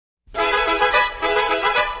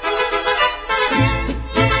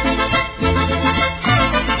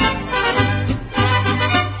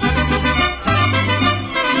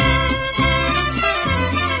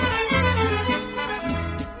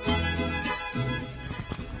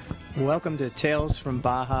Welcome to Tales from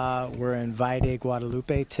Baja. We're in Valle,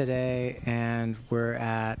 Guadalupe today, and we're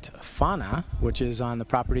at Fana, which is on the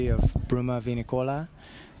property of Bruma Vinicola.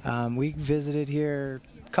 We visited here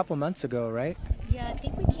a couple months ago, right? Yeah, I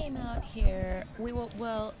think we came out here. We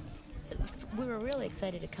were really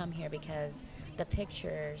excited to come here because the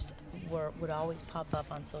pictures would always pop up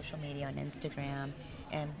on social media, on Instagram,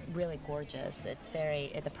 and really gorgeous.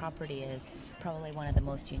 The property is probably one of the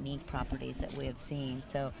most unique properties that we have seen.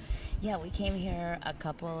 So, yeah, we came here a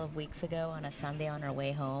couple of weeks ago on a Sunday on our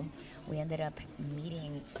way home. We ended up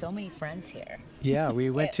meeting so many friends here. Yeah, we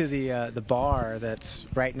went to the bar that's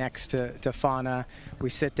right next to Fana. We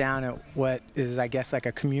sit down at what is, I guess, like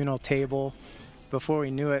a communal table. Before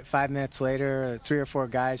we knew it, 5 minutes later, 3 or 4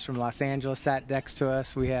 guys from Los Angeles sat next to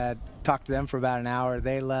us. We had talked to them for about an hour.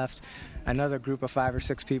 They left. Another group of 5 or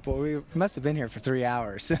 6 people. We must have been here for 3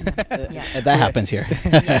 hours. That happens here.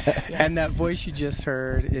 Yes. And that voice you just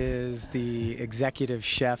heard is the executive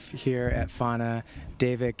chef here at Fana,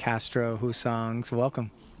 David Castro Husangs.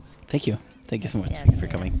 Welcome. Thank you. Thank you so much. Yes, Thank you for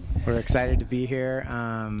coming. We're excited to be here.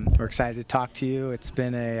 We're excited to talk to you. It's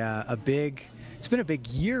been a big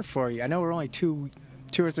year for you. I know we're only two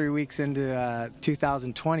or 3 weeks into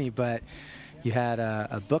 2020, but you had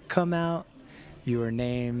a book come out. You were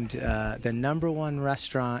named the #1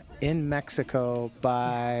 restaurant in Mexico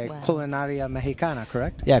by Culinaria Mexicana,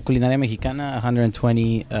 correct? Yeah, Culinaria Mexicana,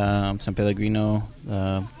 120 San Pellegrino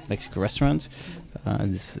Mexico restaurants.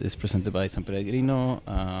 This is presented by San Pellegrino,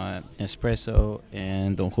 Espresso,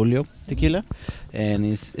 and Don Julio Tequila. And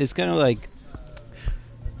it's kind of like,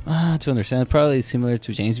 to understand, probably similar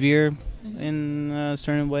to James Beer in a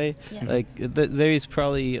certain way. Yeah. Like there is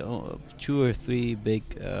probably 2 or 3 big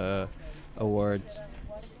awards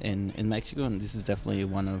in Mexico, and this is definitely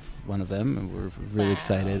one of them, and we're really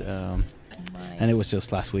excited. And it was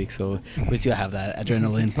just last week, so we still have that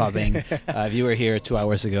adrenaline popping. If you were here 2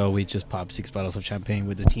 hours ago, we just popped 6 bottles of champagne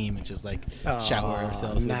with the team and just like shower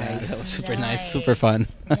ourselves. Nice. With that. That was super nice, super fun.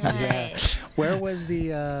 Nice. Where was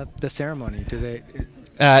the ceremony?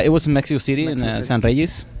 It was in Mexico City in San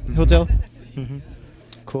Reyes Hotel. Mm-hmm.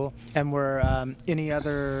 Cool. And were any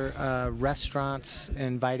other restaurants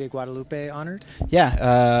in Valle Guadalupe honored?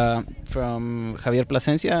 Yeah, from Javier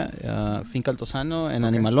Plasencia, Finca Altozano, and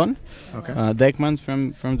Okay. Animalón. Okay. Deckman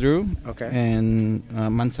from Drew. Okay. And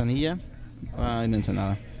Manzanilla in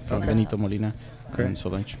Ensenada from Okay. Benito Molina Great. and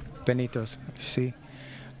Solange. Benito's. See,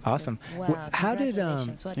 awesome. Wow, How did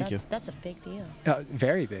congratulations. Well, Thank you. That's a big deal.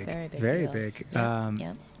 very big, Very big deal. big.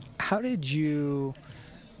 Yeah. How did you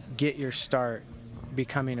get your start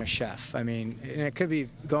becoming a chef? I mean, and it could be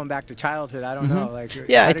going back to childhood. I don't know. Like,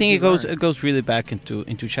 Yeah, how I did think you it learn? goes really back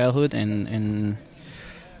into childhood and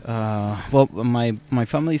well, my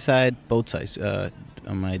family side, both sides,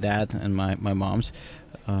 my dad and my mom's,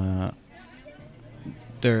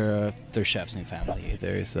 they're chefs in family.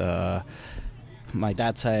 There's my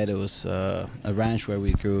dad's side, it was a ranch where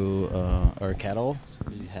we grew our cattle. So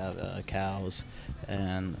we have cows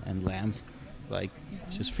and lamb, like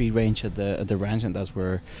just free range at the ranch, and that's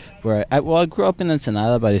where I grew up in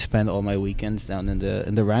Ensenada, but I spent all my weekends down in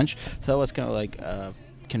the ranch. So that was kind of like a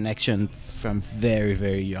connection from very,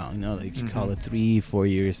 very young. You know, like you call it 3-4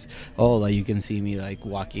 years old. Like you can see me like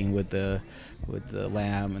walking with the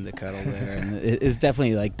lamb and the cattle there, and it's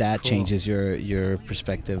definitely like that. Cool. Changes your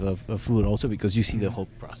perspective of food also, because you see the whole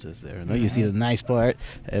process there. You know? You see the nice part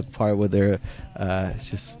where they're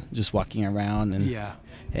just walking around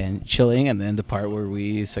and chilling, and then the part where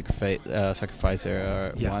we sacrifice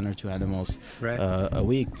our 1 or 2 animals a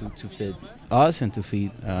week to feed us and to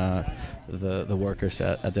feed the workers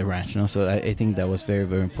at the ranch. You know? So I think that was very,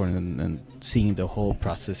 very important, and seeing the whole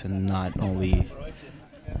process and not only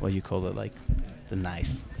what you call it, like the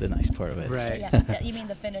nice part of it. Right. Yeah. You mean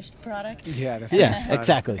the finished product? Yeah. Yeah,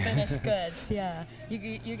 exactly. Finished goods. Yeah.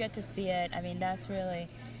 You get to see it. I mean, that's really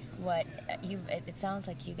what it sounds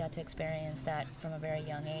like you got to experience that from a very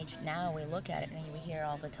young age. Now we look at it and we hear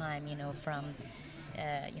all the time, from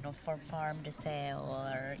farm to sale,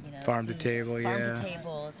 or Farm to table, farm to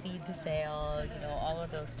table, seed to sale, all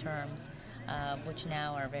of those terms, which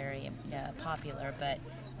now are very popular. But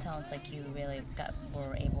it sounds like you really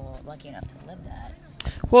were lucky enough to live that.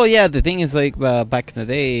 Well, yeah, the thing is, like, back in the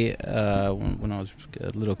day, when I was a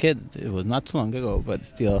little kid, it was not too long ago, but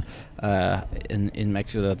still, in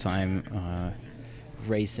Mexico at that time,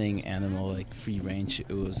 raising animal, like, free range,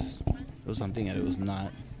 it was something that it was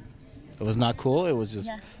not cool. It was just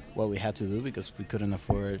what we had to do because we couldn't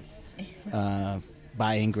afford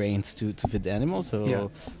buying grains to feed the animals, so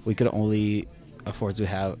we could only afford to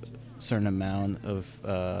have a certain amount of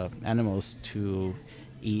animals to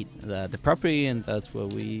eat the property, and that's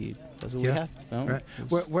what we we have. So Right.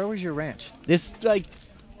 Where was your ranch? it's like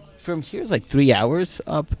from here, it's like 3 hours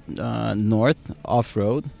up north, off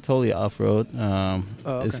road, totally off road.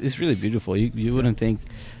 Okay. It's really beautiful. You wouldn't think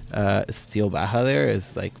Steel Baja there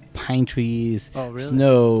is like pine trees, Oh, really?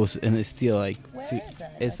 snows, and it's still like Where is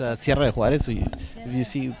it? it's Sierra de Juarez. So if you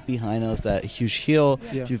see behind us that huge hill,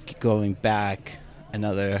 Yeah. you keep going back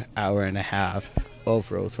another hour and a half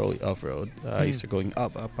off road, totally off road. You start going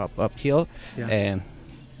uphill, Yeah. and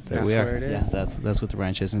there That's we are. where it Yeah, is. that's what the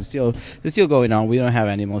ranch is, and it's still going on. We don't have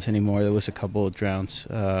animals anymore. There was a couple of drowns,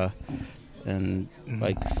 and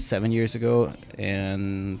like 7 years ago,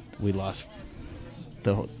 and we lost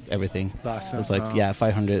everything. Lost It was them. like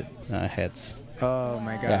 500 heads. Oh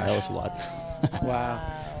my gosh. Yeah, that was a lot. Wow.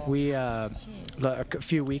 We a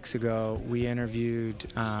few weeks ago we interviewed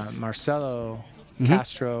Marcelo Mhm.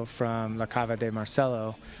 Castro from La Cava de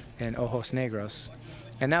Marcelo in Ojos Negros,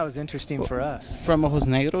 and that was interesting for us. From Ojos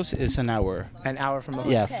Negros is an hour. An hour from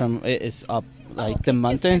Ojos. Yeah, Okay. from it's up like okay, the just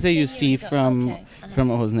mountains that you see continue to go. from Okay,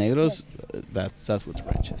 from Ojos Negros. That's what the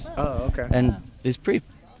ranch is. Oh, okay. And it's pretty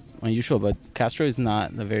unusual, but Castro is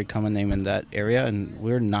not a very common name in that area, and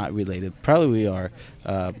we're not related. Probably we are,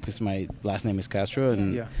 because my last name is Castro,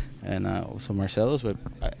 and Yeah. and also Marcelo's, but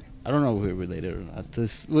I don't know if we're related or not.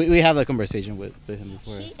 We have that conversation with him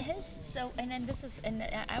before. And then this is, and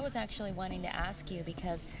I was actually wanting to ask you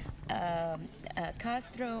because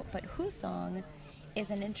Castro, but Husong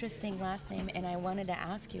is an interesting last name, and I wanted to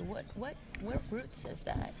ask you what roots is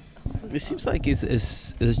that? It seems like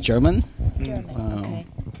it's German. German. Okay.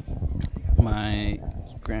 My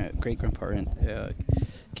great grandparent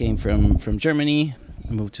came from Germany,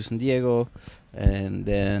 moved to San Diego, and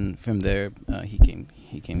then from there he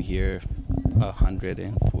came here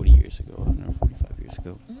 140 years ago, 145 years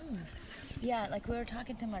ago. Yeah, like we were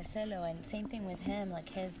talking to Marcelo, and same thing with him. Like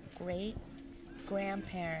his great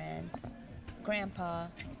grandparents, grandpa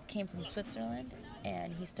came from Switzerland,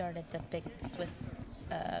 and he started the big Swiss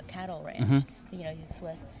cattle ranch. Mm-hmm. You know, he's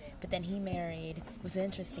Swiss. But then he married. It was an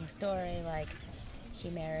interesting story. Like he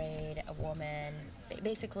married a woman.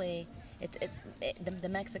 Basically, the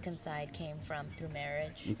Mexican side came through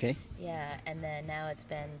marriage. Okay. Yeah, and then now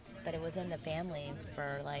but it was in the family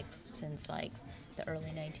for since the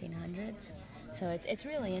early 1900s. So it's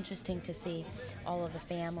really interesting to see all of the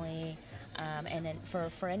family, and then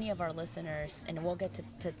for any of our listeners, and we'll get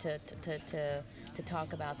to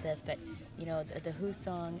talk about this, but you know the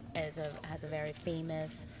Husong has a very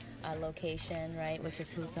famous location, right, which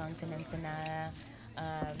is Husong's in Ensenada,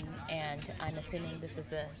 and I'm assuming this is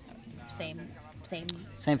the same.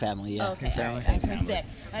 Same family, yeah. Okay, Same all right. family. I was gonna say,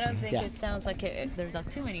 I don't think Yeah. it sounds like there's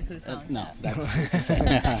too many Husongs. No, that's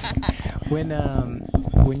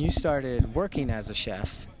When you started working as a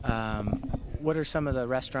chef, what are some of the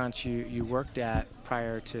restaurants you worked at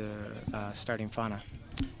prior to starting Fana?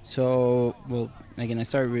 So, well, again, I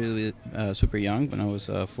started really super young. When I was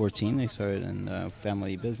 14, I started in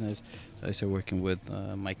family business. I started working with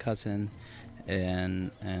my cousin,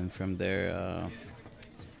 and from there,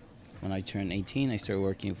 when I turned 18, I started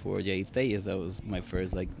working for Yair Tellez. That was my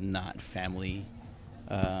first not family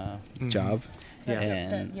job. Yeah.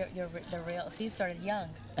 And You're the real. So you started young.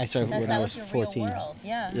 I started when that I was your 14. Real world.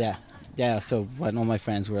 Yeah. Yeah. So when all my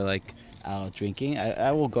friends were out drinking,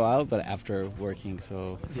 I will go out, but after working.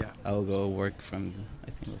 So Yeah. I will go work from I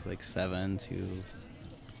think it was 7 to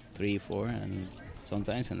 3, 4, and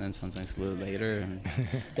sometimes a little later. And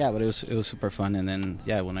yeah, but it was super fun. And then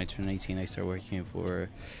when I turned 18, I started working for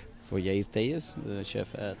Yair Tellez, the chef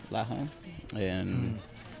at Laja, and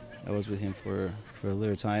I was with him for a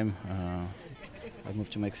little time. I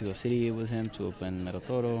moved to Mexico City with him to open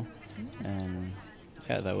Merotoro, and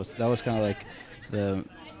that was kind of the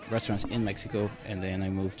restaurants in Mexico. And then I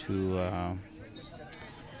moved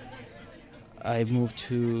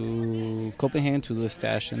to Copenhagen to do a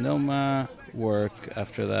stash in Noma, work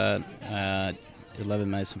after that at 11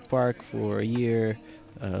 Madison Park for a year,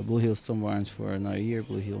 Blue Hill Stone Barns for another year,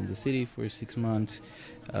 Blue Hill in the city for 6 months.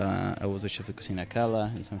 I was a chef de cocina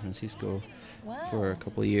Cala in San Francisco for a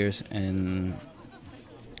couple of years, and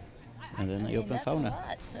then I opened that's Fauna. a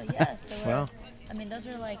lot. So yeah. So Wow. I mean, those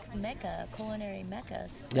are culinary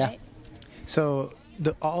meccas, Yeah. right? So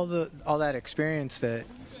all that experience that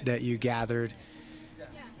you gathered,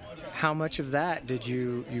 how much of that did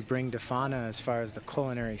you bring to Fana as far as the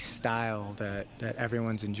culinary style that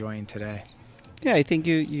everyone's enjoying today? Yeah, I think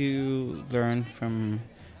you learn from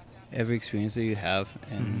every experience that you have,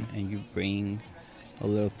 and you bring a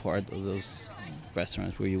little part of those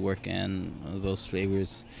restaurants where you work in, those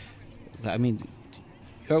flavors. I mean,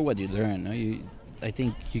 you're what you learn. No? I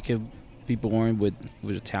think you can be born with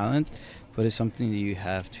a talent, but it's something that you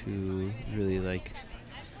have to really like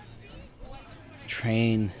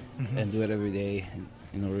train and do it every day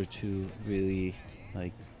in order to really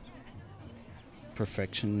like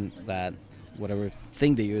perfection that whatever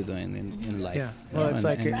thing that you're doing in life. Yeah. Well, it's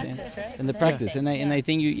like and the practice, and I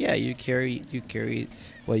think you carry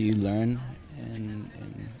what you learn, and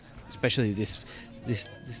especially this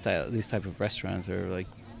type of restaurants are like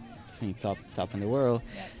definitely top in the world.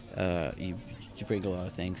 You bring a lot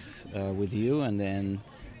of things with you, and then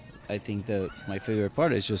I think that my favorite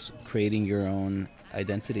part is just creating your own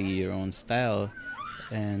identity, your own style,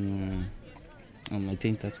 and I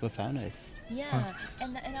think that's what Fauna is. Yeah,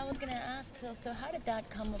 and I was gonna ask. So how did that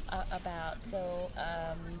come about? So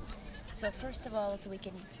first of all, so we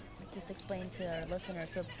can just explain to our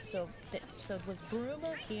listeners. So was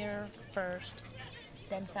Bruma here first,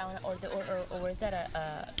 then Fauna, or is that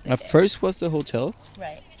a first was the hotel.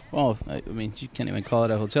 Right. Well, I mean, you can't even call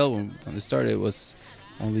it a hotel. When it started, it was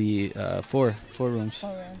only four rooms.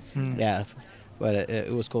 4 rooms. Yeah, but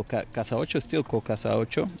it was called Casa Ocho, still called Casa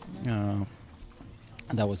Ocho.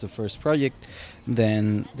 And that was the first project.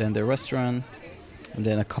 Then the restaurant, and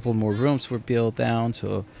then a couple more rooms were built down.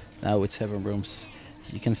 So now with 7 rooms,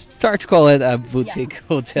 you can start to call it a boutique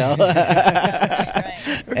hotel. Right.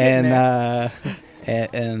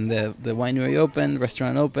 And the winery opened,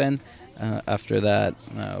 restaurant opened. After that,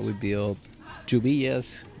 we built 2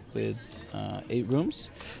 villas with 8 rooms.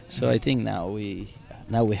 So I think now we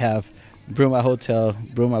have Bruma Hotel,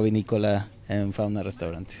 Bruma Vinicola, and Fauna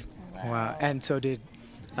Restaurant. Wow. And so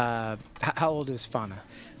how old is Fauna?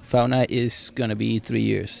 Fauna is going to be 3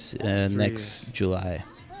 years next July.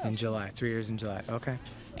 In July, 3 years in July. Okay.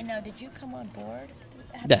 And now, did you come on board?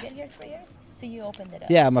 Have Yeah. you been here 3 years? So you opened it up?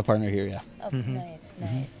 Yeah, I'm a partner here, yeah. Oh, nice.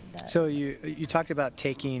 So you talked about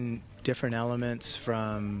taking different elements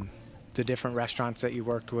from the different restaurants that you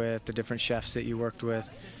worked with, the different chefs that you worked with.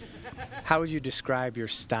 How would you describe your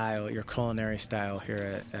style, your culinary style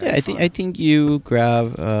here at I think you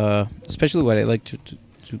grab, especially what I like to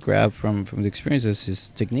grab from the experiences is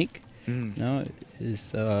technique. You know,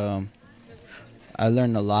 is I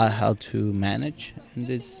learned a lot how to manage in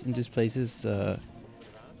these places.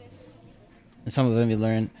 Some of them you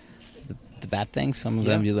learn the bad things. Some of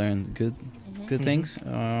them you learn good things.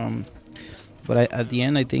 But at the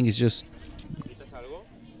end, I think it's just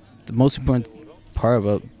the most important part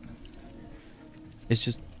about it's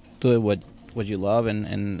just doing what you love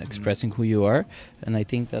and expressing who you are. And I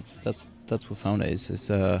think that's what Fauna is. It's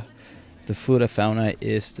the food of Fauna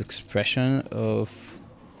is the expression of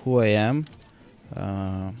who I am.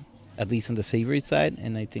 At least on the savory side,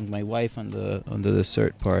 and I think my wife on the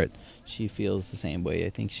dessert part, she feels the same way. I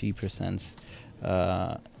think she presents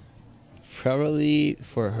probably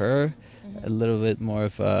for her a little bit more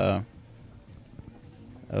of a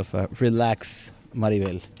relaxed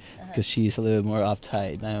Maribel, because she's a little bit more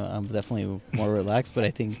uptight. I'm definitely more relaxed, but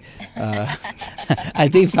I think I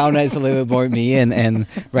think Fauna is a little bit more me. And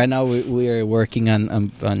right now we are working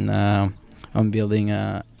on building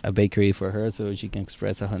a bakery for her, so she can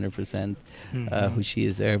express 100% who she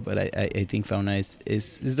is there. But I think Fauna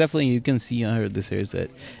is definitely, you can see on her desserts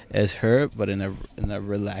that as her, but in a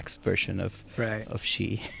relaxed version of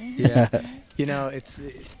she. Yeah. You know, it's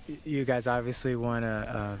you guys obviously won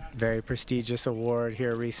a very prestigious award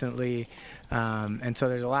here recently, and so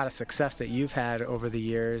there's a lot of success that you've had over the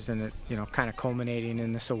years, and it, you know, kind of culminating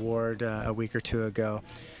in this award a week or two ago.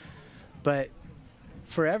 But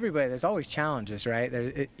for everybody, there's always challenges,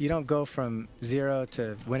 right? You don't go from 0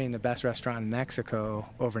 to winning the best restaurant in Mexico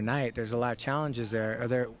overnight. There's a lot of challenges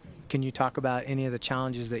there. Can you talk about any of the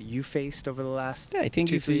challenges that you faced over the last I think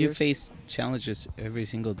 2-3 years? You face challenges every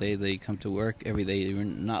single day that you come to work, every day you're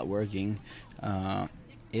not working,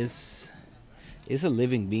 is a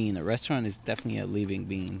living being. A restaurant is definitely a living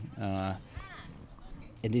being.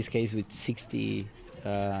 In this case, with 60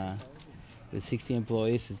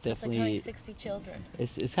 employees, it's definitely like having 60 children.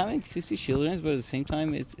 It's having 60 children, but at the same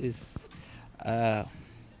time, it's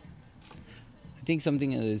I think something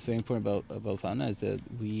that is very important about Fauna is that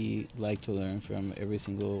we like to learn from every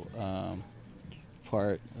single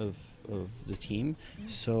part of the team.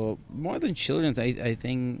 So more than children, I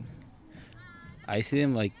think I see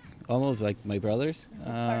them like almost like my brothers.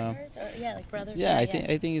 Partners? Or, like brothers? Yeah, I think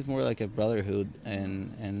it's more like a brotherhood,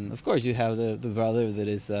 and of course you have the brother that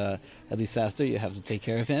is a disaster. You have to take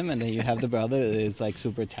care of him, and then you have the brother that is like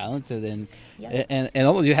super talented, and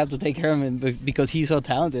almost you have to take care of him because he's so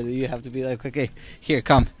talented. You have to be like, okay, here,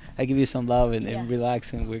 come, I give you some love and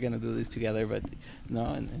relax, and we're gonna do this together. But no,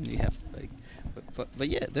 and you have like, but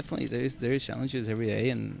yeah, definitely there is challenges every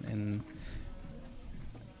day, and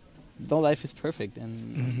no life is perfect,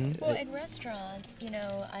 and Well, in restaurants, you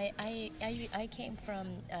know, I came from,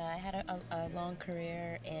 I had a long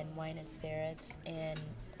career in wine and spirits in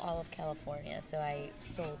all of California. So I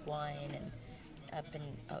sold wine and up in,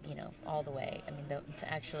 you know, all the way. I mean,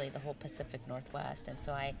 to actually the whole Pacific Northwest. And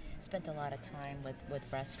so I spent a lot of time with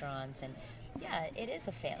restaurants. And yeah, it is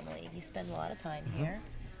a family. You spend a lot of time here.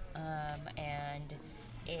 And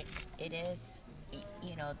it is,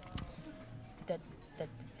 you know,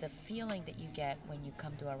 the feeling that you get when you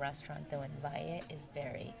come to a restaurant though in Valle is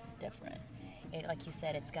very different. Like you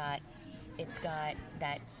said, it's got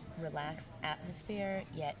that relaxed atmosphere,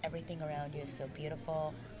 yet everything around you is so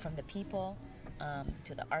beautiful, from the people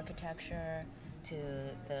to the architecture to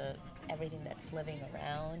the everything that's living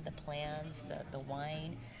around, the plants, the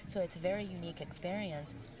wine. So it's a very unique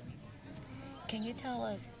experience. Can you tell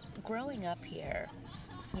us, growing up here,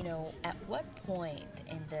 you know, at what point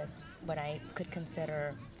in this, what I could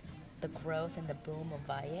consider the growth and the boom of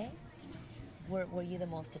Valle, were you the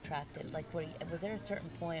most attracted? Like, was there a certain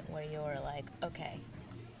point where you were like, okay,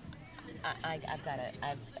 I've got to,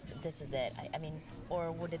 this is it. I mean,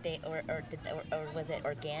 or did they, or was it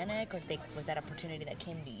organic, or was that opportunity that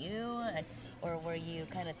came to you, or were you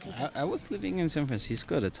kind of taking? I was living in San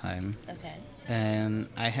Francisco at the time. Okay. And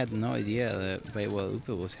I had no idea that Valle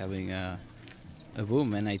Guadalupe was having a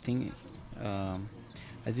boom, and I think I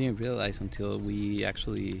didn't realize until we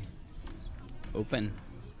actually opened.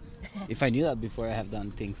 If I knew that before, I have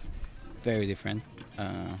done things very different,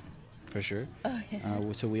 for sure. Oh,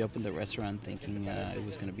 yeah. So we opened the restaurant thinking it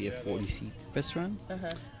was going to be a 40-seat restaurant.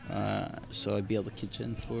 So I built a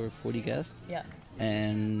kitchen for 40 guests. Yeah.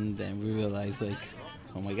 And then we realized, like,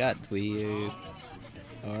 oh my God, we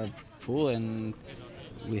are full, and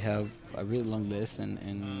we have a really long list,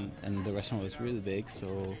 and the restaurant was really big,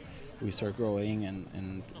 so we started growing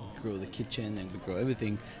and grow the kitchen, and we grow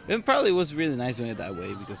everything. And probably was really nice doing it that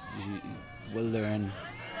way, because you will learn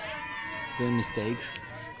doing mistakes,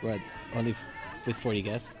 but only with 40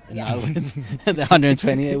 guests, and not with the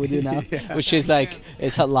 120 that we do now, which is like,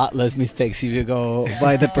 it's a lot less mistakes if you go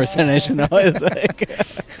by the percentage. You know? It's like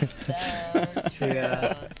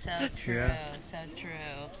So true.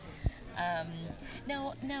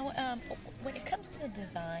 Now, when it comes to the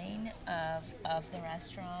design of the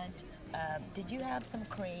restaurant, did you have some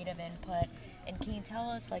creative input? And can you tell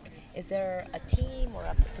us, like, is there a team or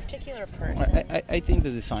a particular person? I think the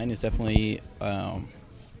design is definitely,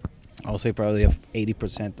 I'll say probably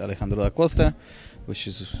 80% Alejandro da Costa, which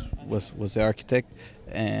was the architect,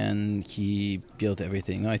 and he built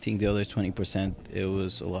everything. I think the other 20%, it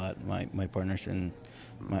was a lot my partners and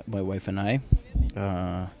my wife and I.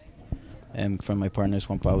 And from my partners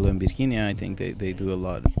Juan Pablo and Virginia, I think they do a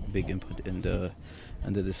lot of big input in the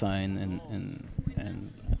design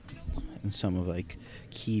and some of like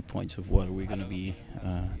key points of what we're gonna be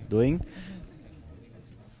doing.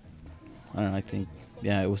 I don't know, I think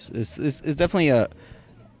it's definitely a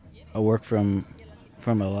work from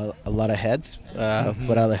a lot of heads,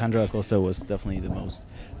 but Alejandro Acosta was definitely the most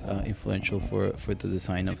influential for the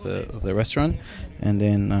design of the restaurant, and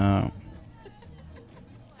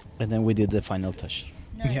then we did the final touch.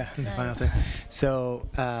 Nice. The final thing. So,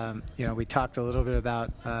 you know, we talked a little bit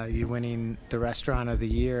about you winning the Restaurant of the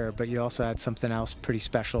Year, but you also had something else pretty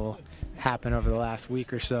special happen over the last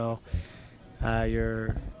week or so.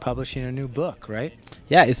 You're publishing a new book, right?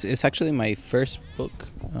 Yeah, it's actually my first book.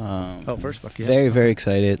 First book. Yeah. Very, very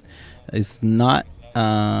excited. It's not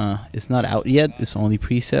out yet. It's only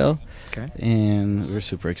pre-sale. Okay. And we're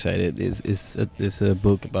super excited. It's a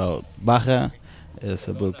book about Baja. It's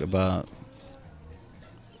a book about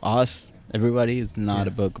us, everybody. It's not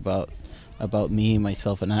a book about me,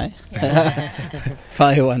 myself, and I.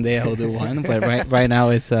 Probably one day I'll do one, but right now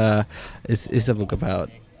it's a book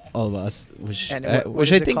about all of us, which I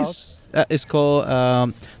think is called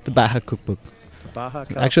the Baja Cookbook.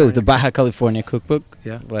 Actually, it's the Baja California Cookbook.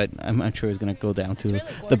 Yeah. But I'm sure it's gonna go down to really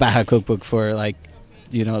the Baja Cookbook for, like,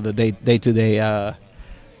 you know, the day-to-day.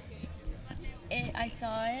 I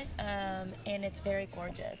saw it, and it's very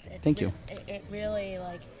gorgeous. Thank you. It really,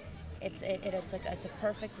 like, it's a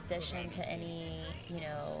perfect addition to any, you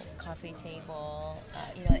know, coffee table.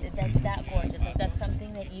 You know, that's that gorgeous. Like, that's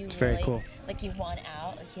something that you It's really very cool. like. You want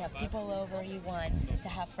out. Like, you have people over. You want to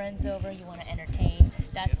have friends over. You want to entertain.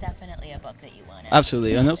 That's definitely a book that you want.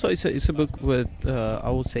 Absolutely, and also it's a book with I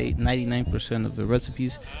will say 99% of the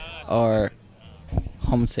recipes are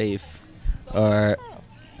home safe, or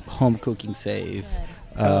home cooking safe.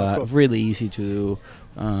 Cool. Really easy to do.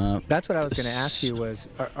 That's what I was going to ask you was,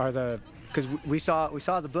 are the, because we saw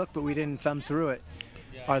the book, but we didn't thumb through it.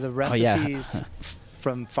 Are the recipes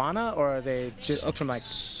from Fauna, or are they just from, like,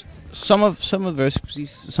 some of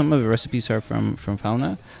the recipes are from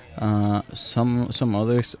Fauna. Some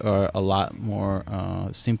others are a lot more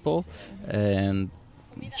simple, and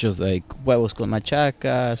just like huevos con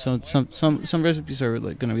machaca. Some recipes are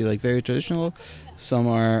like gonna be like very traditional. Some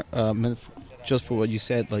are meant just for what you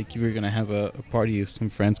said. Like if you're gonna have a party of some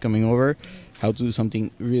friends coming over, how to do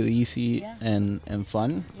something really easy and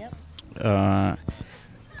fun. Yep.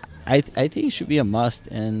 I think it should be a must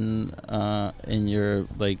in your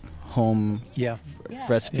like home Yeah.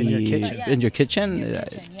 recipe In your kitchen. in your kitchen. In your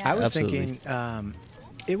kitchen, yeah. I was Absolutely. thinking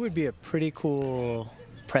it would be a pretty cool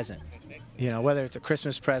present, whether it's a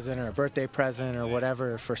Christmas present or a birthday present or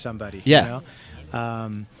whatever for somebody. Yeah.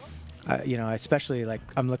 Especially like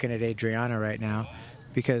I'm looking at Adriana right now,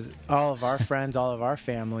 because all of our friends, all of our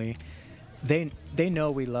family, they know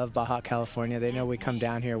we love Baja California. They know we come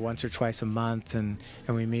down here once or twice a month, and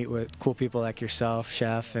we meet with cool people like yourself,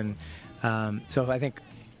 Chef, and so I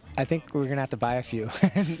think we're gonna have to buy a few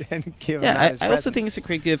and give them out as I also presents. think it's a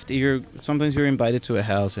great gift. Sometimes you're invited to a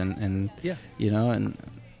house and Yeah.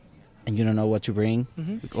 and you don't know what to bring,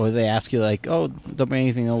 Mhm. or they ask you like, "Oh, don't bring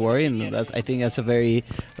anything, don't worry." And I think that's a very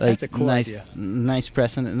like That's a cool idea. nice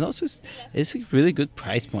present, and also it's a really good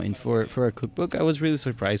price point for a cookbook. I was really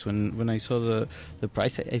surprised when I saw the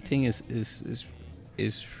price. I think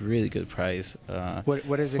is really good price.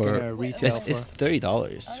 What is it gonna retail for? It's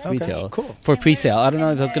 $30 Okay, retail cool. for And pre-sale. I don't know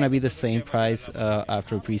where- if that's gonna be the same price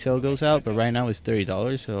after pre-sale goes out, but right now it's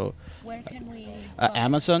 $30. So Where can we?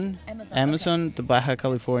 Amazon, Amazon, the Baja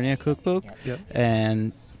California cookbook, Yep. Yep.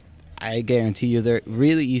 and I guarantee you they're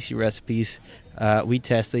really easy recipes. We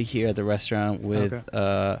tested here at the restaurant with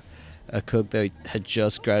a cook that had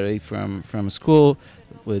just graduated from school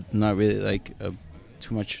with not really like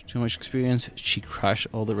too much experience. She crushed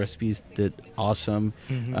all the recipes, did awesome.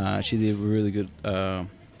 Mhm. She did a really good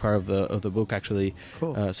part of the book actually.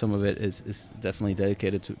 Cool. Some of it is definitely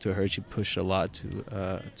dedicated to her. She pushed a lot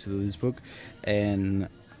to this book, and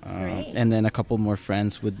Great. and then a couple more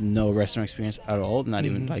friends with no restaurant experience at all, not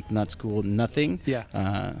even Mhm. like not school, nothing. Yeah.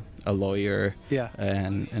 A lawyer Yeah.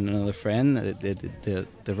 and another friend did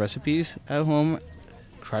the recipes at home,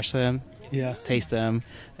 crush them, Yeah. taste them,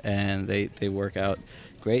 and they work out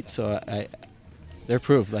great. So they're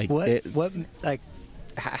proof. Like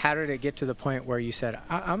how did it get to the point where you said,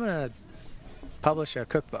 I'm gonna publish a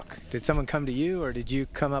cookbook? Did someone come to you, or did you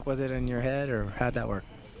come up with it in your head, or how'd that work?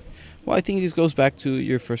 well, I think this goes back to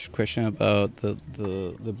your first question about the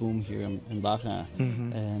boom here in Baja,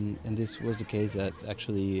 Mhm. and this was the case that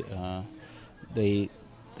actually they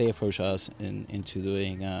approached us into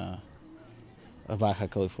doing a Baja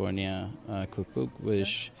California cookbook,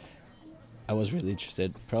 which I was really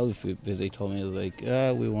interested. Probably if they told me like,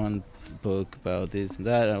 we want a book about this and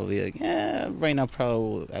that, I'll be like, yeah, right now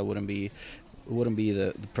probably I wouldn't be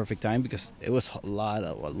the perfect time, because it was a lot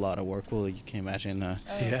of work. Well, you can imagine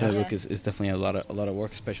Yeah. the book is definitely a lot of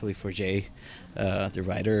work, especially for Jay, the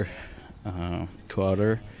writer,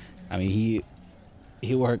 co-author. I mean,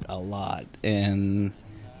 he worked a lot, and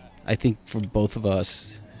I think for both of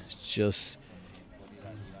us, just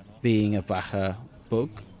being a Baja book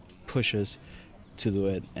pushes to do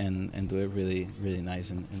it and do it really really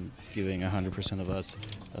nice, and giving 100% of us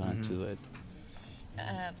to do it.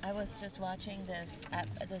 I was just watching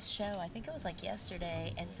this show. I think it was like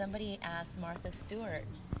yesterday, and somebody asked Martha Stewart,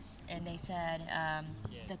 and they said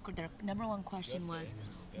their number one question was,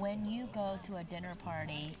 when you go to a dinner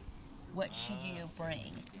party, what should you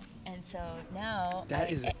bring? And so now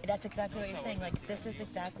that's exactly what you're saying. Like, this is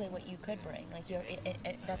exactly what you could bring. Like,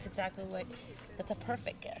 that's a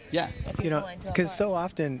perfect gift. Yeah. If you're going to a because party. so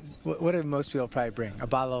often, what do most people probably bring? A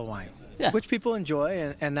bottle of wine, Yeah. which people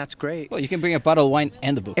enjoy, and that's great. Well, you can bring a bottle of wine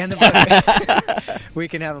and the book. And the we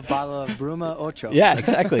can have a bottle of Bruma Ocho. Yeah,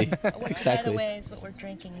 exactly. Which, by the Exactly. way, is what we're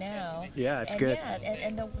drinking now. Yeah, it's and good.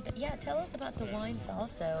 Yeah, and tell us about the wines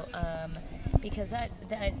also, because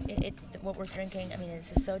what we're drinking. I mean,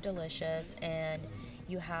 this is so delicious, and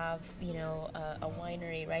you have a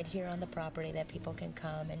winery right here on the property that people can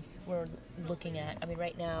come, and we're looking at. I mean,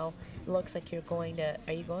 right now it looks like you're going to.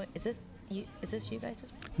 Are you going? Is this you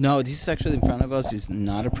guys'? No, this is actually in front of us. It's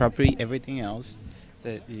not a property. Everything else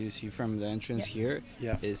that you see from the entrance here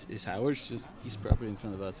Yeah. is ours. Just this property in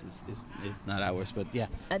front of us is not ours. But yeah,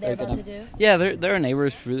 Are they about to do? Yeah, they're our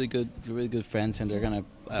neighbors, really good friends, and they're gonna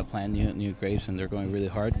plant new grapes, and they're going really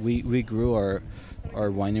hard. We grew our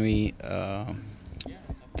winery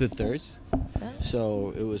 2/3,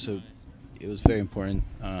 so it was very important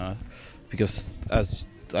because as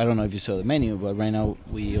I don't know if you saw the menu, but right now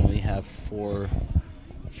we only have four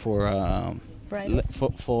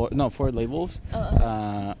Varietals? four labels.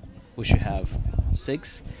 Oh. We should have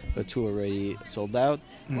 6, but 2 already sold out.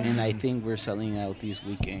 And I think we're selling out this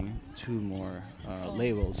weekend 2 more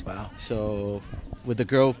labels. Wow. So with the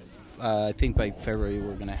girl, I think by February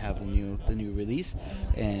we're gonna have the new release,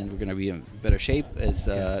 and we're gonna be in better shape. As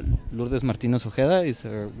Lourdes Martinez Ojeda is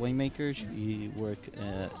our winemaker. She worked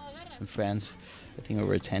in France, I think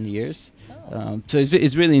over 10 years. So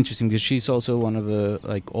it's really interesting because she's also one of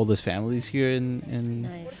the oldest families here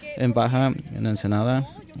in Baja, in Ensenada.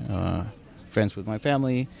 Friends with my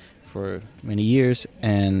family for many years,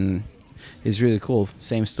 and it's really cool.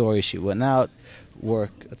 Same story. She went out,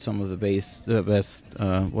 worked at some of the best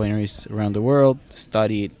wineries around the world,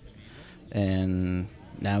 studied, and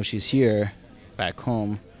now she's here, back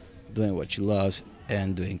home, doing what she loves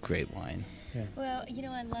and doing great wine. Yeah. Well,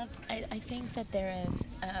 I think that there is,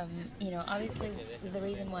 obviously the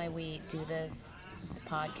reason why we do this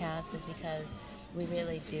podcast is because we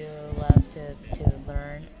really do love to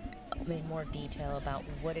learn in more detail about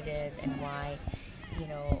what it is and why,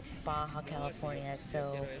 Baja California is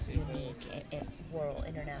so unique in world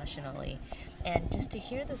internationally. And just to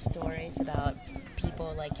hear the stories about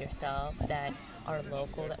people like yourself that are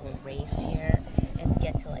local, that were raised here, and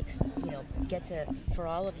get to for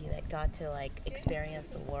all of you that got to experience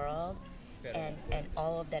the world and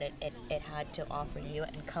all of that it had to offer you,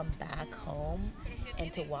 and come back home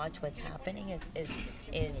and to watch what's happening is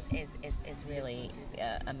really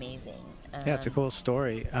amazing. Yeah, it's a cool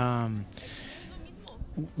story.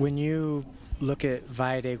 When you look at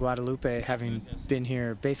Valle de Guadalupe, having been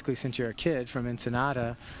here basically since you're a kid from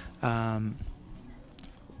Ensenada,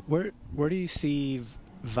 where do you see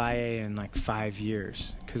Valle in 5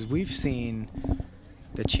 years? Because we've seen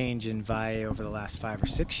the change in Valle over the last 5 or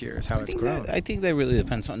 6 years, how it's grown. I think that really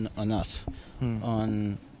depends on us,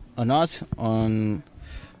 on us, on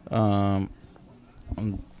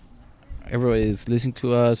everybody is listening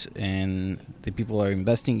to us, and the people are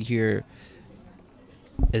investing here.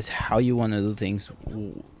 Is how you want to do things,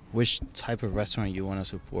 which type of restaurant you want to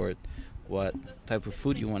support, what type of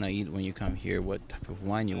food you want to eat when you come here, what type of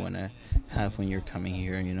wine you want to have when you're coming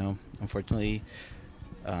here. Unfortunately,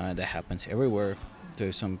 that happens everywhere.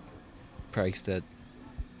 There's some products that,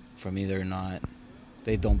 for me,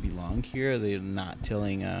 they don't belong here. They're not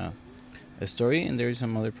telling a story. And there's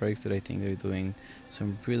some other products that I think they're doing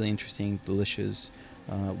some really interesting, delicious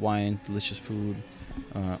wine, delicious food,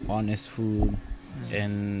 honest food.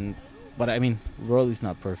 But I mean, the world is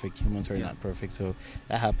not perfect. Humans are not perfect, so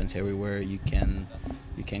that happens everywhere. You can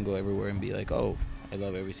go everywhere and be like, oh, I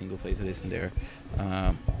love every single place that isn't there.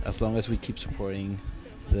 As long as we keep supporting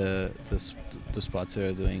the spots that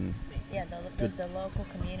are doing. Yeah, the local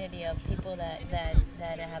community of people that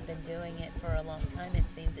have been doing it for a long time. It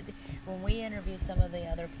seems when we interview some of the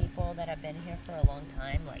other people that have been here for a long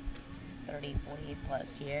time, like 30, 40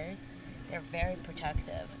 plus years. They're very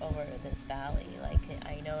protective over this valley.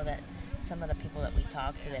 I know that some of the people that we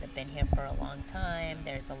talk to that have been here for a long time,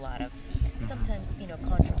 there's a lot of sometimes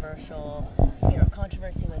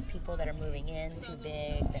controversy with people that are moving in too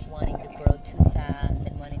big, that wanting to grow too fast,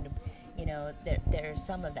 and wanting to, there's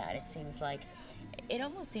some of that. It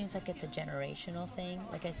almost seems like it's a generational thing.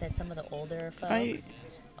 Like I said, some of the older folks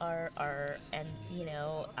are.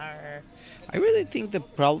 I really think the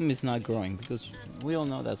problem is not growing, because we all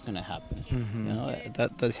know that's going to happen.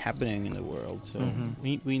 That's happening in the world. So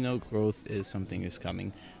we know growth is something is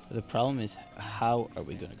coming. But the problem is, how are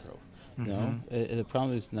we going to grow? The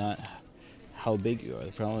problem is not how big you are.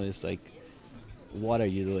 The problem is what are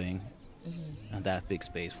you doing in that big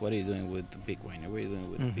space? What are you doing with the big winery? What are you doing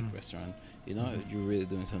with the big restaurant? If you're really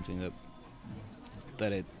doing something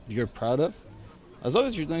that you're proud of. As long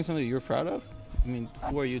as you're doing something you're proud of, I mean,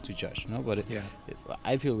 who are you to judge? But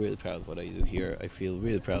I feel really proud of what I do here. I feel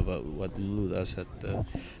really proud about what Lulu does at the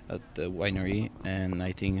winery, and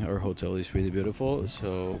I think our hotel is really beautiful.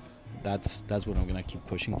 So that's what I'm gonna keep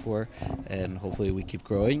pushing for, and hopefully we keep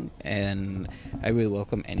growing. And I really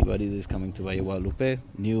welcome anybody that's coming to Valle de Guadalupe,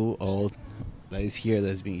 new, old, that is here,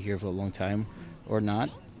 that's been here for a long time, or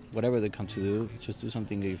not. Whatever they come to do, just do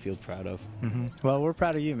something that you feel proud of. Well, we're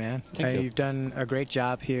proud of you, man. Thank you. You've done a great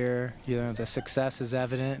job here. The success is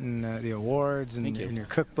evident in the awards and in your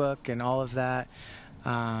cookbook and all of that.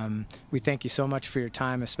 We thank you so much for your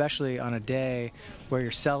time, especially on a day where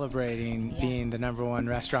you're celebrating being the #1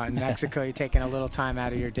 restaurant in Mexico. You're taking a little time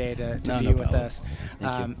out of your day to be with us.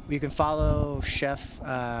 You can follow Chef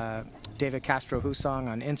David Castro Husong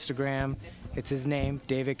on Instagram. It's his name,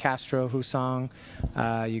 David Castro Husong.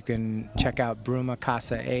 You can check out Bruma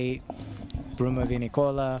Casa 8, Bruma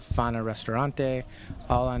Vinicola, Fana Restaurante,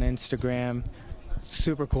 all on Instagram.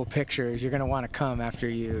 super cool pictures. You're going to want to come after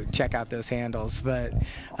you check out those handles. But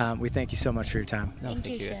we thank you so much for your time. No, Thank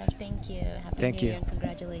you, guys. Chef. Thank you. Happy Thank New you. Year and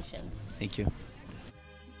congratulations. Thank you.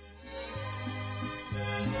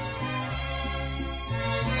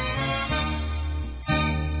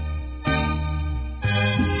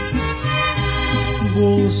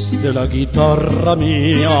 Voz de la guitarra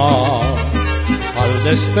mía, al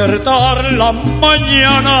despertar la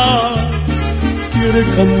mañana, quiere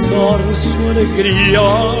cantar su alegría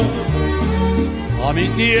a mi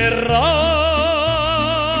tierra.